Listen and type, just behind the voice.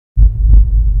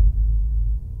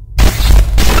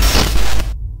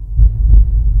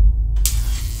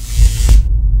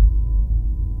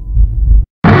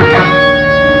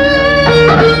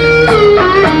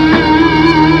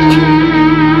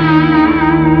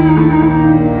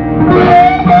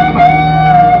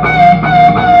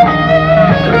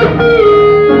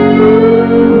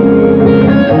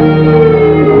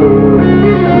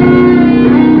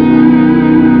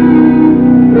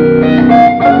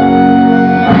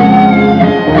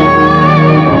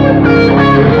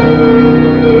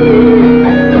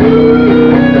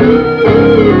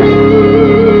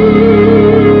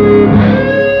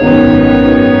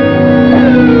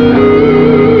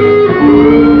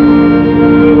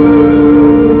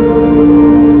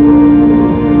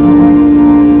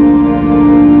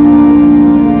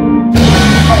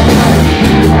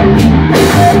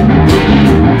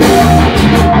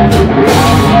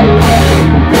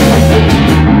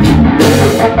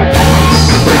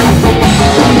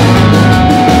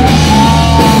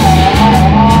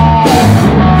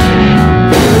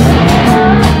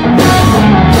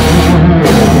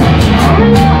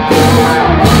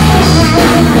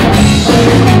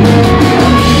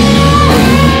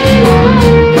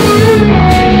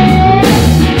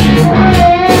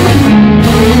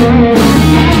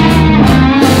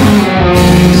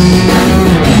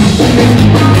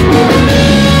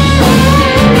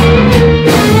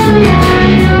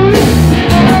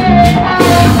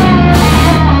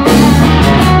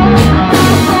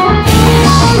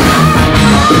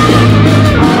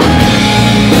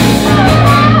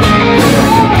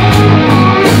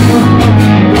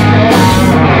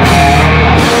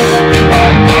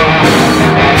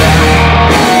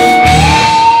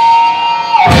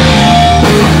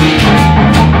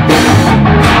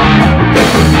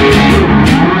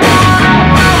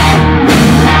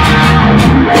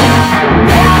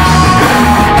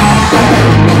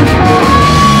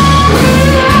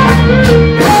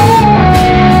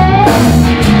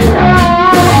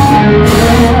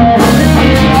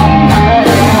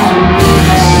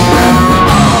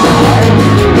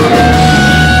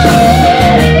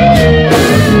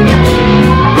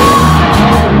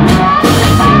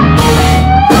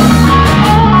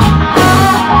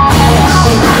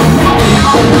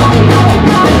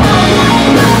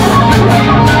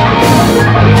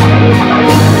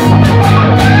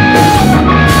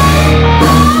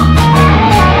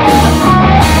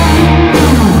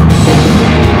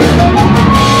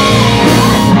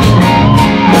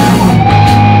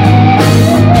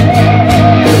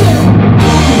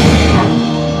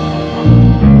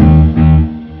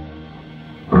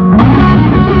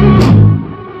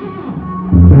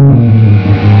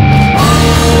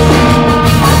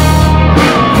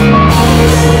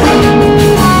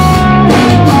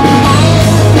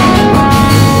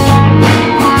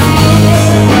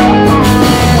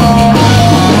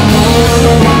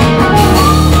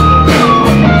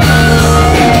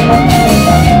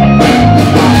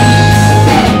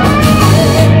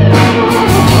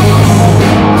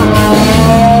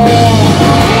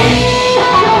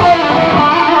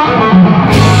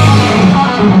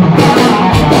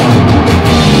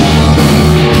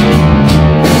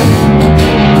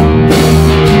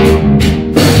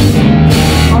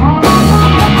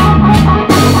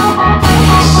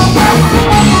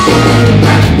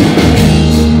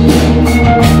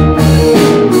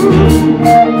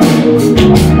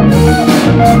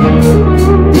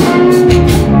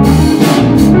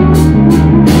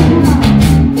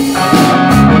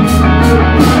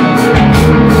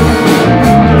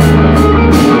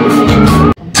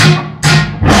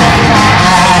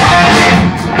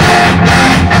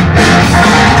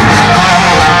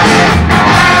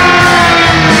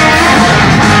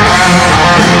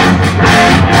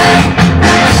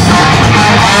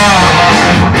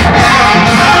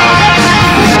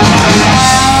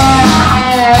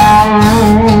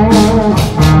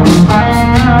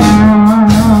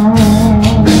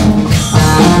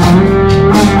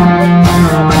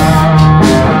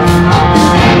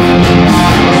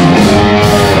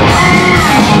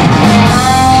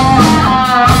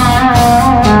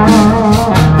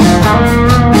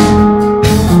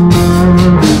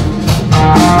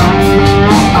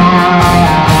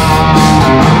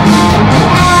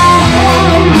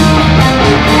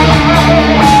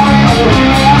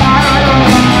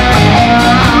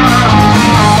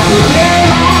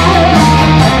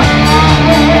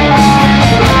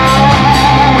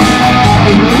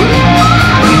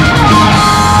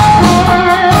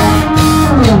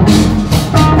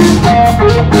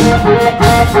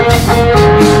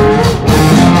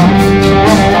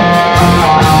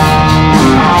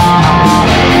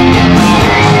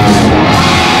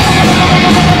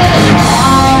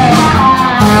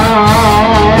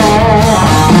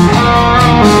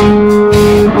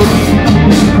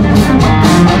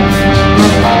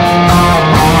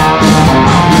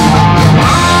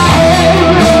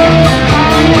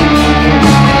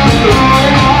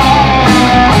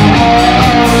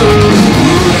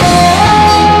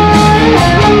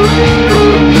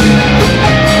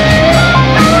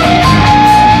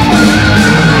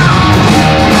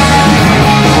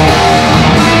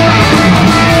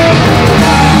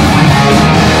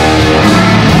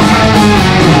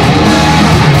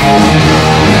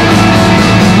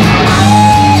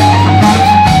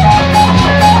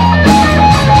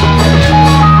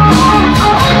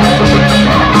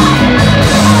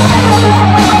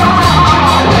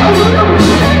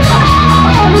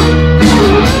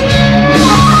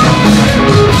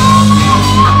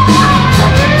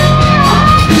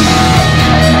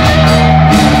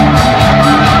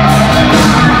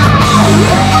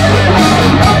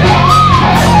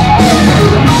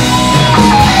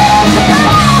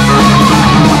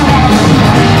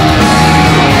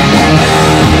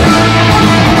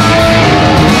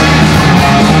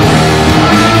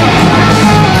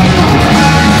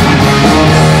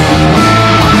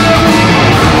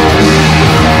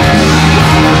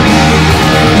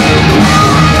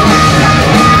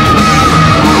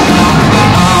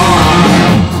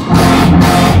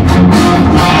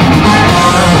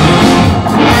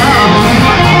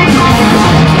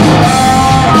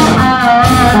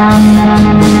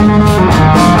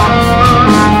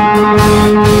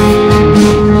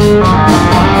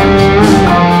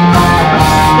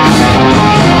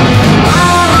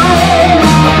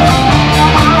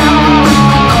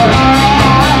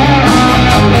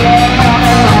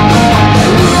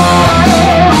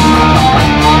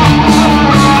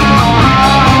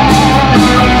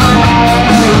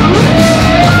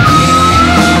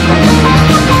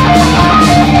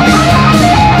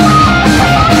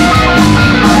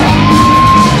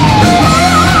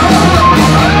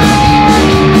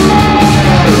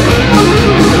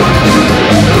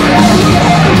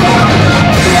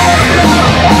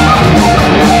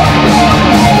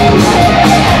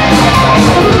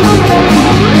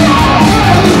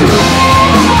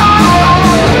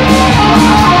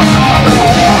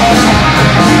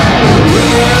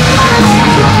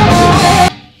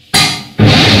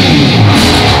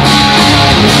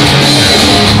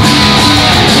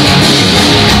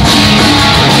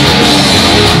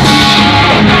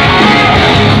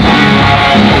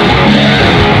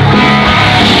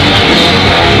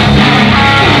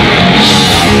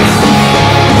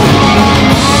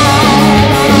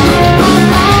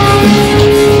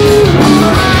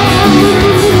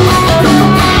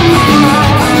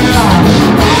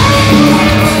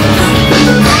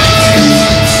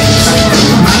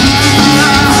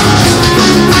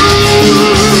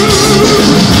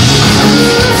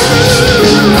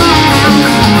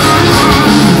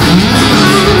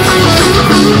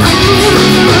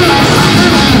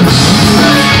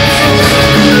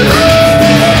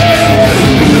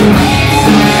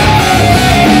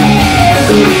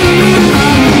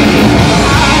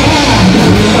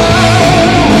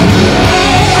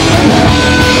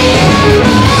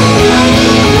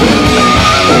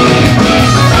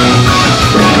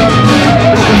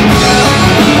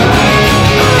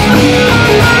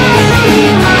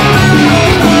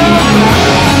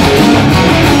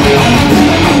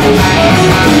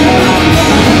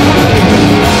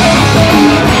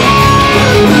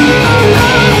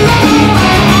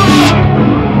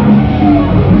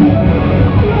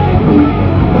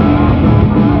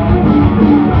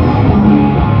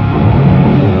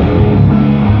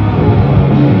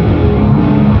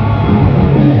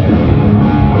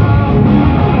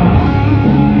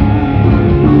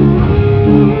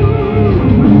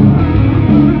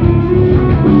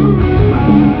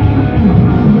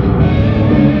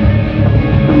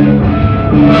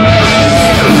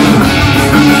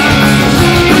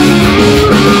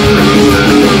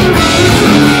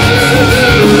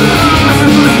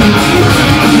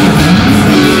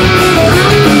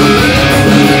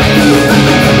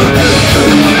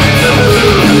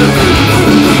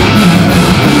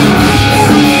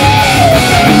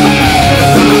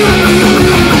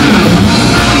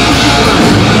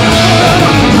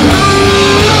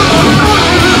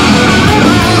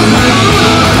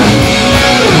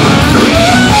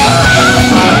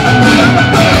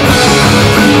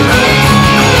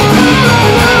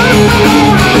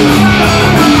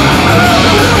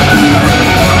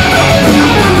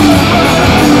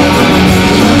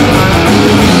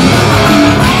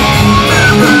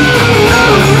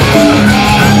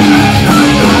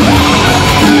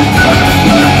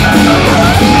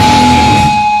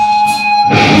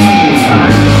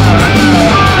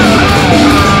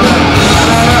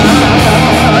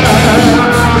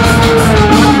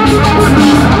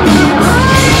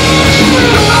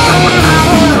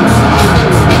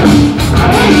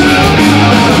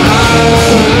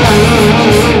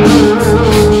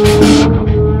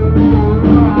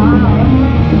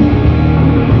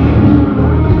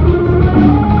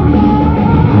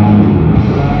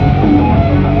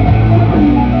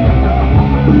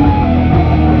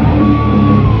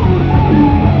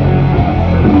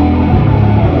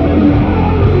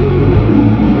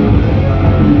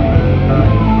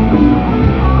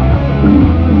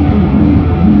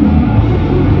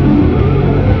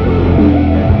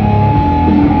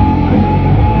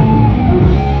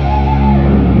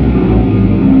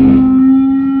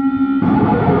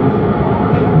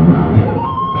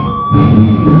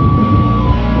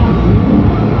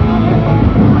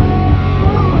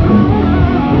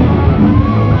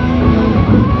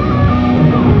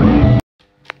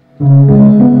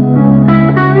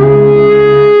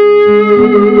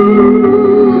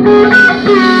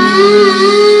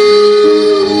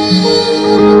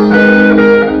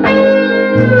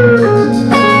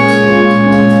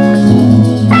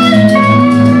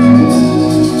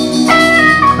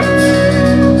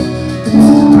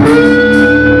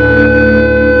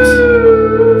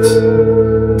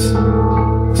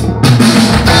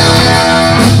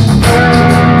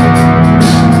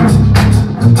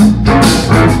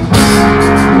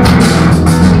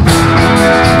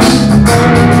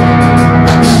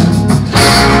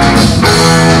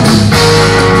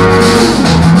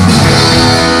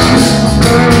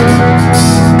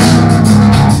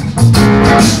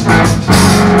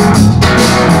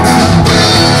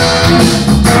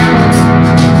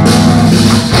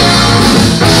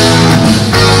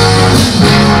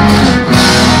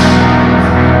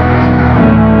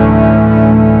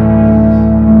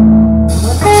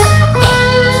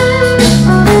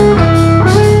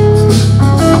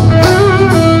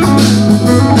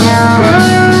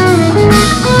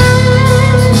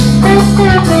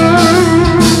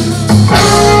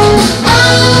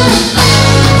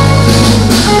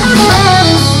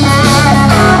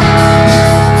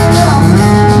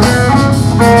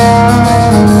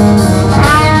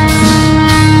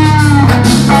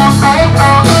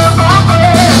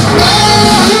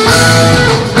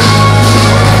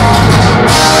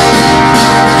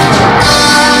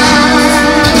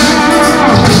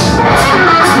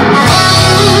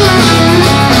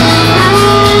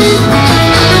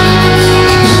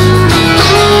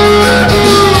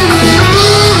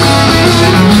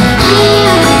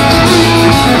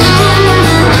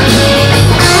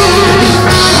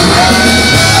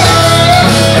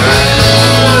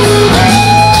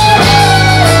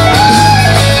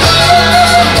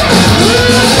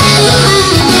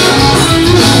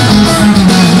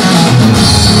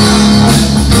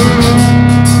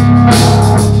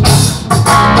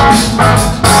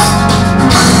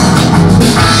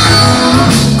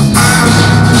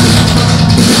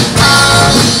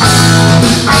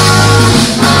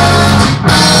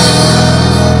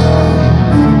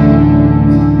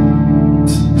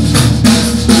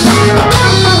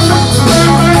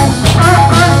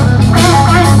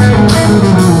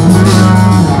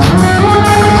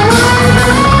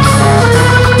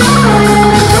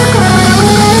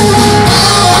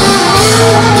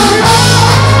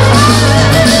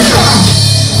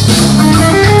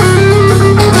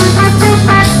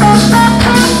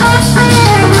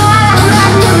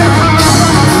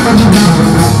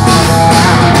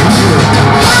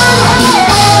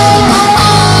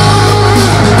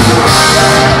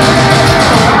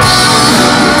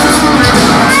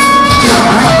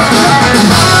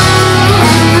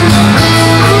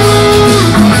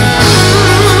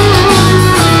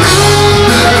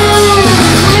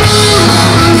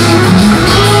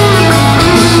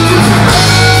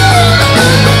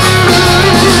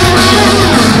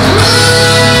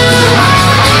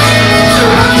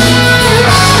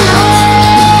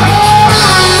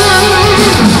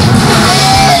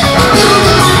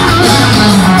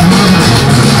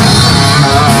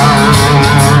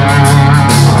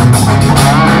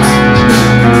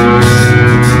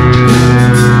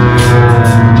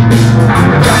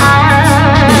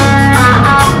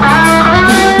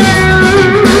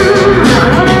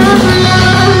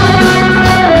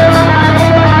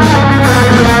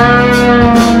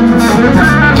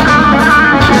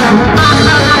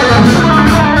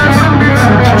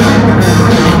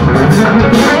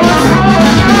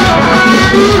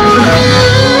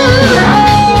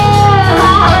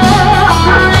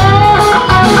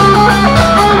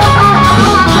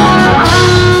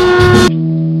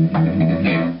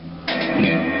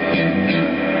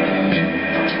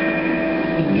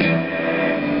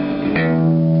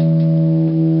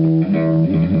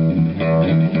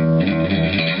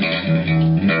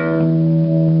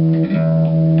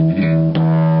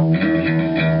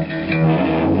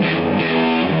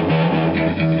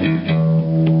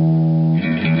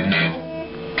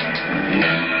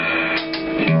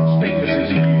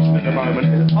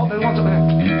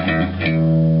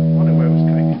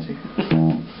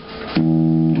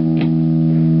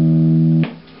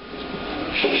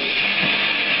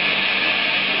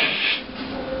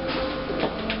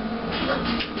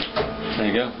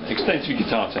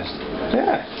test.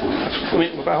 Yeah. I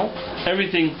mean,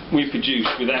 everything we produce,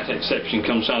 without exception,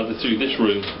 comes either through this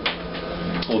room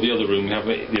or the other room we have,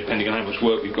 depending on how much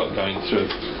work we've got going through.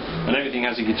 And everything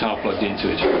has a guitar plugged into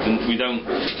it. And we don't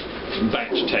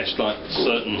batch test like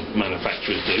certain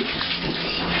manufacturers do.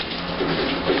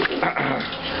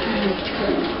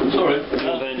 Sorry.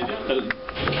 Then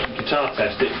guitar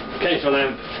test it. In case of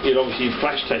an amp, you'd obviously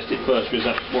flash test it first, because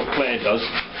that's what Claire does.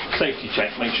 Safety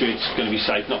check, make sure it's going to be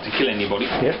safe, not to kill anybody.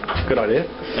 Yeah, good idea.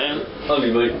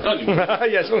 Only me. Only me.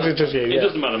 Yeah, as long as it's just you. It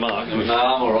doesn't matter, Mark. I mean, no,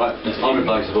 I'm alright. I'm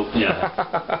replaceable. Yeah.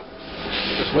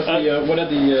 What are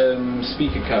the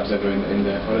speaker cabs that are in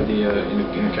there? What are the in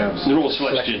the cabs? They're all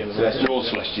Celestion. They're all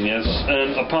Celestion, yes.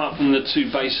 Apart from the 2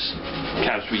 bass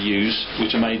cabs we use,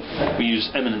 which are made, we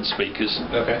use Eminent speakers.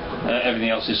 Okay.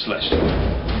 Everything else is Celestion.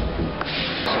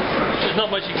 There's not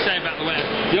much you can say about the way.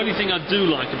 The only thing I do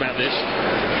like about this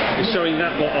is showing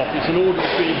that lot off. It's an order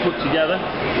that's being put together.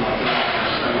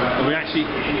 And we actually...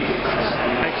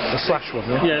 The slash one,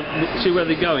 yeah? Yeah, see where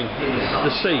they're going.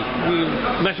 The C.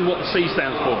 Imagine what the C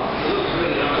stands for.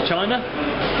 China?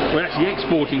 We're actually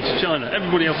exporting to China.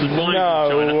 Everybody else is buying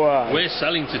from China. Way. We're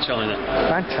selling to China.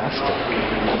 Fantastic.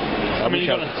 I mean,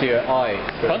 tier I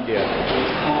for India.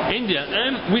 India?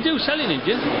 We do sell in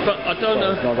India, but I don't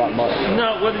know. Not that much.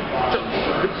 No, well,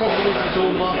 the problem is it's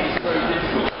all markets very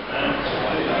different.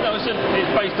 No, it's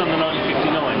based on the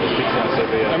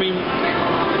 1959. I mean,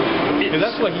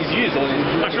 that's what he's used.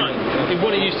 That's right.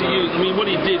 What he used to use, I mean, what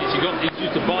he did is he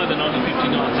used to buy the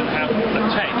 1959s and have the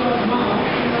tech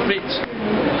fit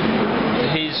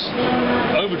his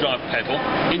overdrive pedal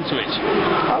into it.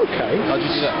 Okay. How did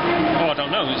you do that? Oh, I don't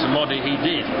know. It's a mod he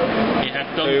did. He had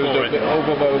done for it. The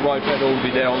overdrive pedal will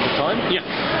be there all the time? Yeah.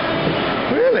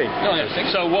 Really? Oh, yeah.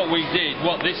 So what we did,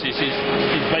 what this is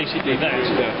basically that,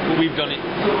 but we've done it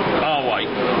our way,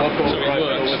 so it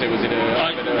works. Was it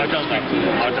I don't think,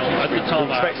 at the time.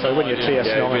 Expect so when you're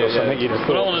TS9 or something, you'd have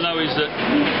What I thought. want to know is that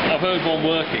I've heard one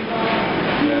working.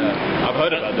 Yeah, I've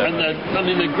heard about that. And I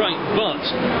mean, they're great, but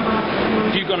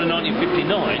if you've got a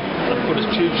 1959 and put a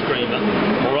tube screamer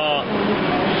or our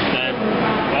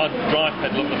drive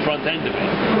pedal up the front end of it,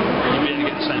 you'll be able to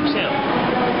get the same sound,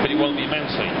 but it won't be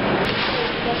Mansfield.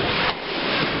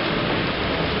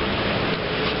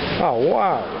 Oh,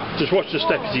 wow. Just watch the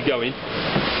step as you go in.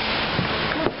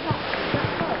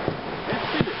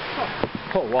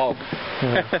 Oh, wow.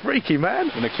 Yeah. Freaky, man.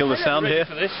 Gonna kill the sound Ready here.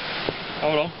 for this?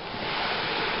 Hold on.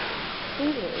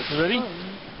 Ready?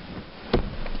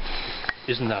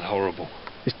 Isn't that horrible?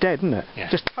 It's dead, isn't it? Yeah.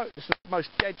 Just it's the most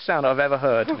dead sound I've ever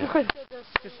heard.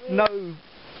 Just no...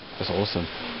 That's awesome.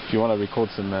 If you want to record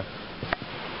some... Yeah,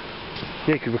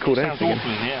 you could record It sounds anything.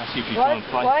 awful in here. See if you try and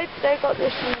play. Why have they got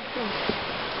this in the thing?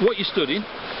 What you stood in?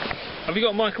 Have you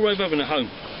got a microwave oven at home?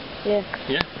 Yeah.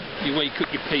 Yeah? Where you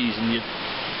cook your peas and you...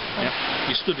 Yeah?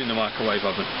 You stood in a microwave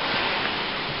oven.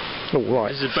 Oh, right.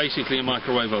 This is basically a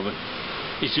microwave oven.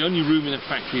 It's the only room in the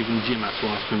factory even Jim has to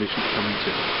ask permission to come into,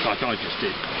 like I just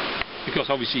did.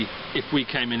 Because obviously, if we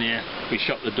came in here, we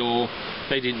shut the door,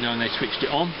 they didn't know and they switched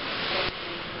it on,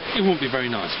 it wouldn't be very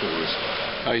nice for us.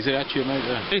 Oh, is it actually a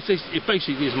motor? It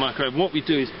basically is a microwave. What we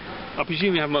do is, I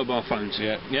presume you have mobile phones.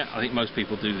 Yeah. Yeah, I think most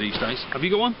people do these days. Have you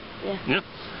got one? Yeah. Yeah.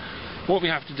 What we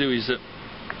have to do is that,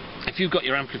 if you've got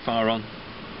your amplifier on,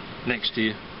 next to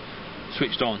you,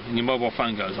 switched on, and your mobile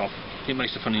phone goes off, it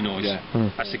makes a funny noise. Yeah.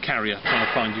 That's the carrier trying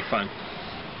to find your phone.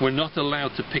 We're not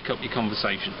allowed to pick up your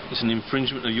conversation. It's an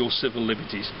infringement of your civil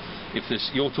liberties. If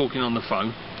you're talking on the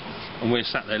phone and we're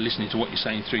sat there listening to what you're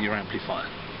saying through your amplifier,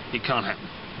 it can't happen.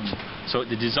 So at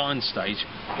the design stage,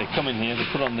 they come in here, they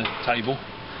put on the table,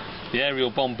 the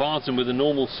aerial bombards them with a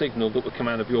normal signal that would come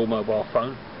out of your mobile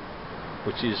phone,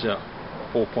 which is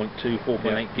 4.2,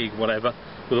 4.8 gig, whatever,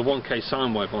 with a 1K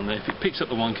sine wave on there. If it picks up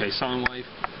the 1K sine wave,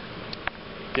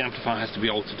 the amplifier has to be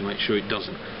altered to make sure it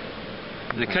doesn't.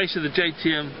 In the case of the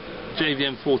JVM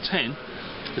 410,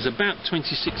 there's about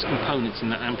 26 components in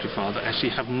that amplifier that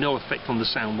actually have no effect on the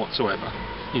sound whatsoever.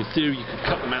 In theory, you could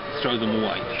cut them out and throw them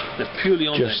away. They're purely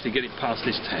on this to get it past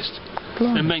this test.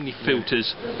 They're mainly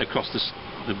filters across the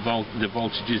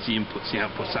voltages, the inputs, the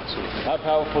outputs, that sort of thing. How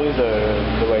powerful is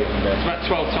the wave in there? It's about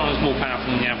 12 times more powerful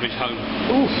than the average home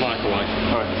microwave.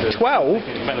 Right, 12?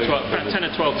 About 10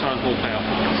 or 12 times more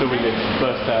powerful. so we get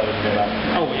burst out and go back.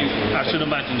 Oh, I should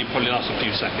imagine you probably last a few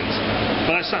seconds.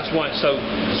 But that's why it's so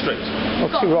strict.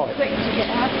 Oh, too right.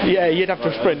 Yeah, you'd have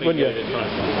to sprint, wouldn't you? He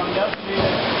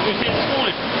was here this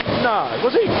morning. No,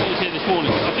 was he? He was here this morning.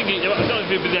 I think I don't know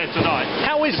if he'll be there tonight.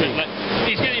 How is he?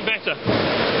 He's getting better.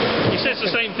 He says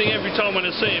the same thing every time when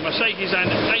I see him. I shake his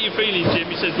hand. How you feeling, Jim?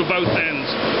 He says with both hands.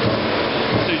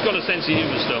 So too. He's got a sense of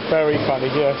humour still. Very funny,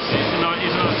 yes. He's a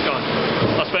nice guy.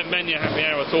 I spent many a happy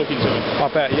hour talking to him. I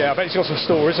bet, yeah. I bet he's got some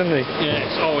stories, hasn't he? Yes.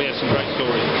 Oh, yes, some great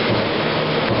stories.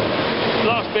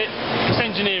 Last bit, it's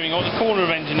engineering, or the corner of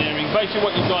engineering. Basically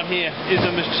what you've got here is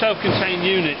a self-contained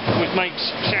unit which makes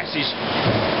chassis.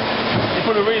 You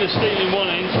put a reel of steel in one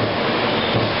end,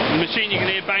 the machine you can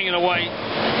hear banging away,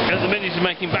 at the minute is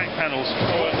making back panels.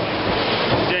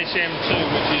 JCM2,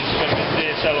 which is going to be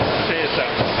DSL or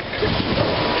TSL.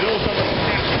 It also makes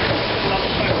chassis.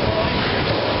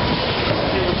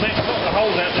 It will then put the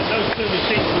holes out, those two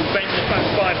machines will bend the class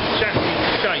 5 chassis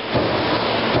into shape.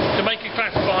 To make a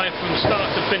class 5 from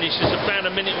start to finish is about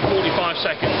 1 minute and 45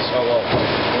 seconds. Oh,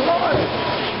 wow.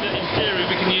 In theory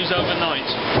we can use overnight.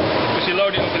 Because you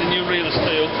load it up with a new reel of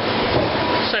steel,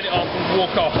 set it off and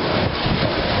walk off.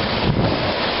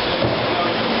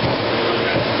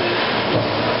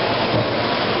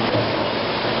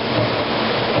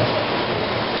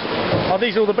 Are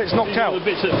these all the bits knocked out? All the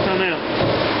bits that come out,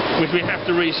 which we have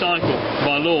to recycle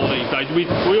by law these days. We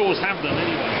always have them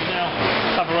anyway. We now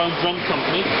have our own drum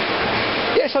company.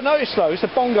 Yes, I noticed those. The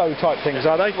bongo type things,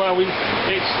 are they? Well,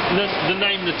 it's the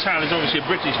name Natal is obviously a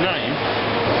British name.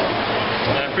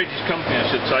 British company, I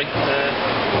should say.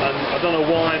 And I don't know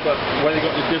why, but whether they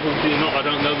got the difficulty or not, I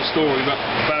don't know the story. But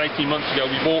about 18 months ago,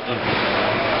 we bought them,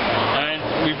 and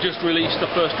we've just released the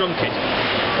first drum kit.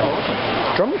 Oh,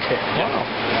 drum kit? Yeah. Wow.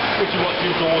 Which is what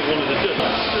you always wanted to do.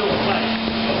 Still play.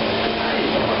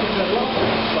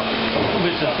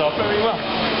 Bits and stuff very well.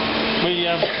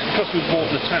 Because we bought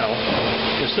the towel,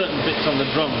 there's certain bits on the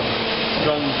drums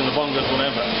and the bongos,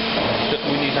 whatever, that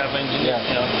we need to have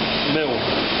milled.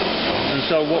 And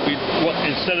so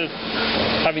instead of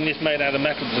having this made out of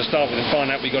metal to start with and find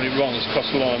out we got it wrong, it's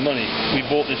cost a lot of money, we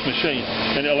bought this machine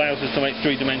and it allows us to make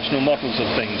three-dimensional models of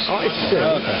things. Oh, it's good.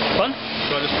 Okay. Fun?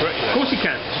 Can I just correct you? Of course you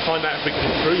can. To find out if we can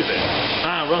improve it.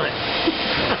 Ah, right.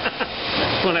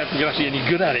 Find out if we're actually any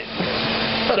good at it.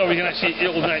 So we can actually,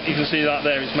 you can see that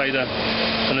there, it's made an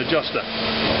adjuster.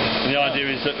 And the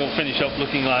idea is that it'll finish up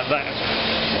looking like that.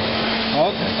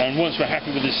 Okay. And once we're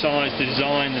happy with the size, the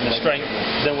design and the strength,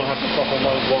 then we'll have the proper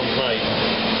mode 1 made.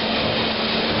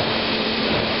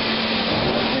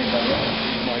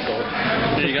 Oh my God.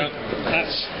 There you go.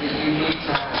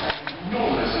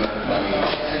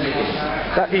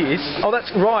 That is. Oh,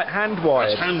 that's right, hand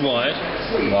wired. That's hand wired.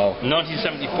 Wow.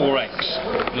 1974X.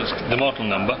 That's the model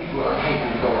number.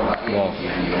 Wow.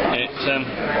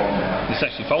 It's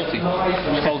actually faulty.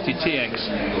 It's faulty TX.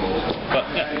 But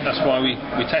yeah, that's why we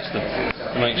test them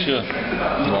to make sure.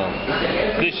 Wow.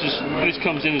 This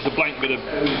comes in as a blank bit of.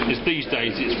 These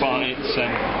days it's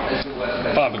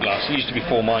fiberglass. It used to be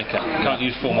Formica. Can't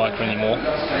use Formica anymore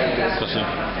because of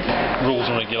rules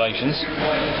and regulations.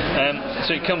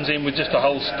 So it comes in with just a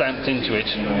hole stamped into it.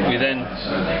 We then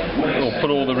will put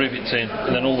all the rivets in,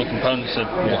 and then all the components are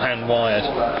hand wired.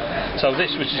 So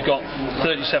this, which has got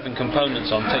 37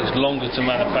 components on, takes longer to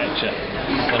manufacture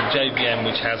than JBM,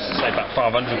 which has say about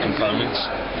 500 components.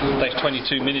 It takes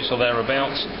 22 minutes or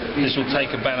thereabouts. This will take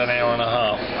about 1.5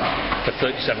 hours for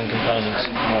 37 components.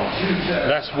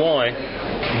 That's why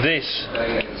this,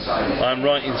 I'm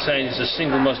right in saying, is the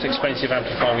single most expensive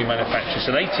amplifier we manufacture. It's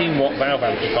an 18-watt valve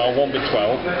amplifier,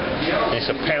 1/12, and it's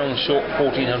 £1 short,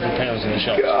 £1,400 in the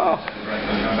shop.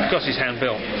 Because it's hand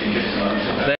built.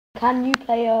 Can you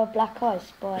play Black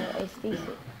Ice by AC/DC?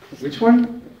 Which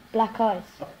one? Black Ice.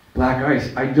 Black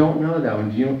Ice. I don't know that one.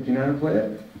 Do you know how to play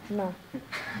it? No.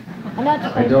 I know how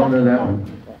to play I don't know Black that Ice,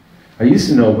 one. I used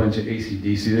to know a bunch of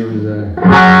AC/DC. There was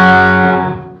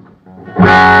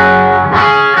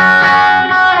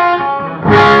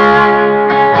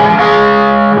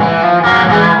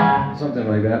something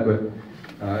like that, but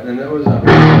and that was I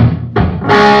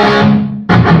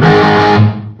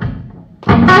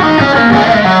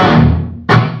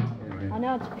know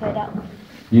how to play that.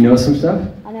 You know some stuff?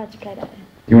 I know how to play that.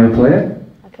 You want to play it?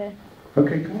 Okay.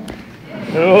 Okay, cool.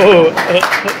 Oh.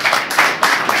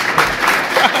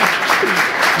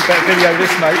 You better video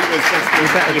this, mate. You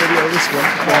better video this one.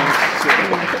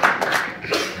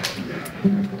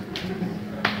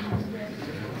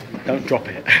 Don't drop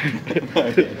it.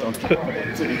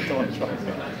 Don't try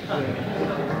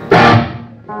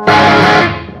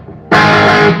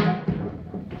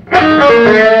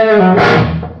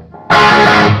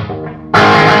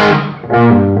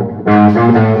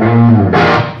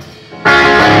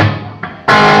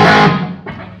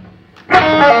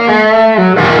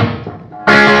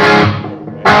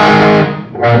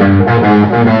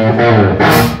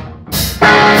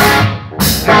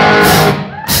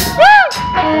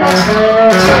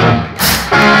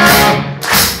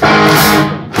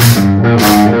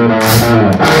Woo!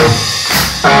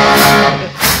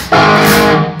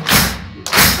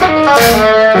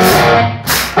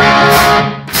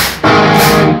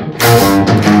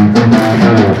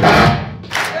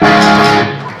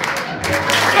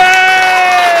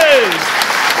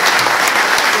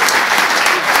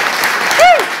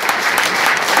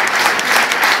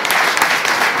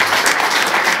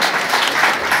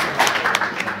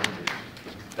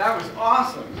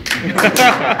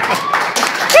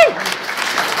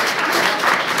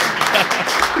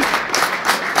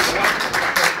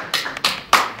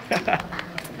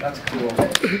 That's cool.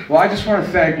 Well, I just want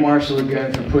to thank Marshall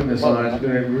again for putting this on. It's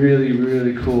been a really,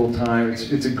 really cool time.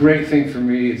 It's a great thing for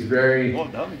me. It's very,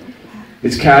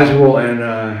 it's casual,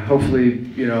 and hopefully,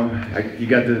 you know, you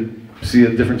got to see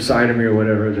a different side of me or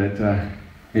whatever. That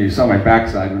you saw my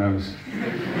backside when I was,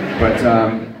 but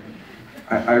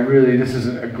I really, this is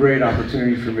a great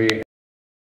opportunity for me.